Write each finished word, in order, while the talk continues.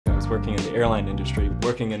working in the airline industry,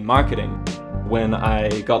 working in marketing. When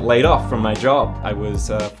I got laid off from my job, I was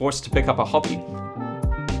forced to pick up a hobby.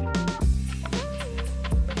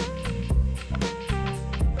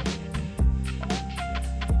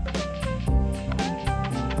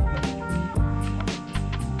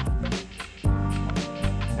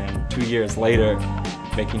 And 2 years later,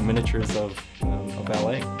 making miniatures of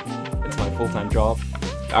LA. It's my full-time job.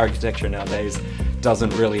 Architecture nowadays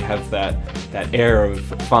doesn't really have that air of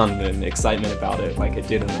fun and excitement about it like it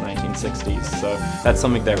did in the 1960s. So that's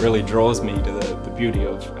something that really draws me to the beauty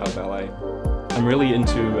of LA. I'm really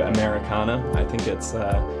into Americana. I think it's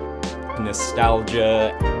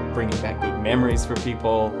nostalgia, bringing back good memories for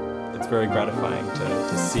people. It's very gratifying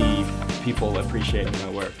to see people appreciating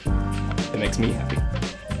my work. It makes me happy.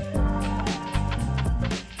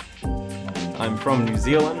 I'm from New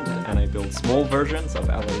Zealand and I build small versions of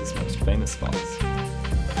LA's most famous spots.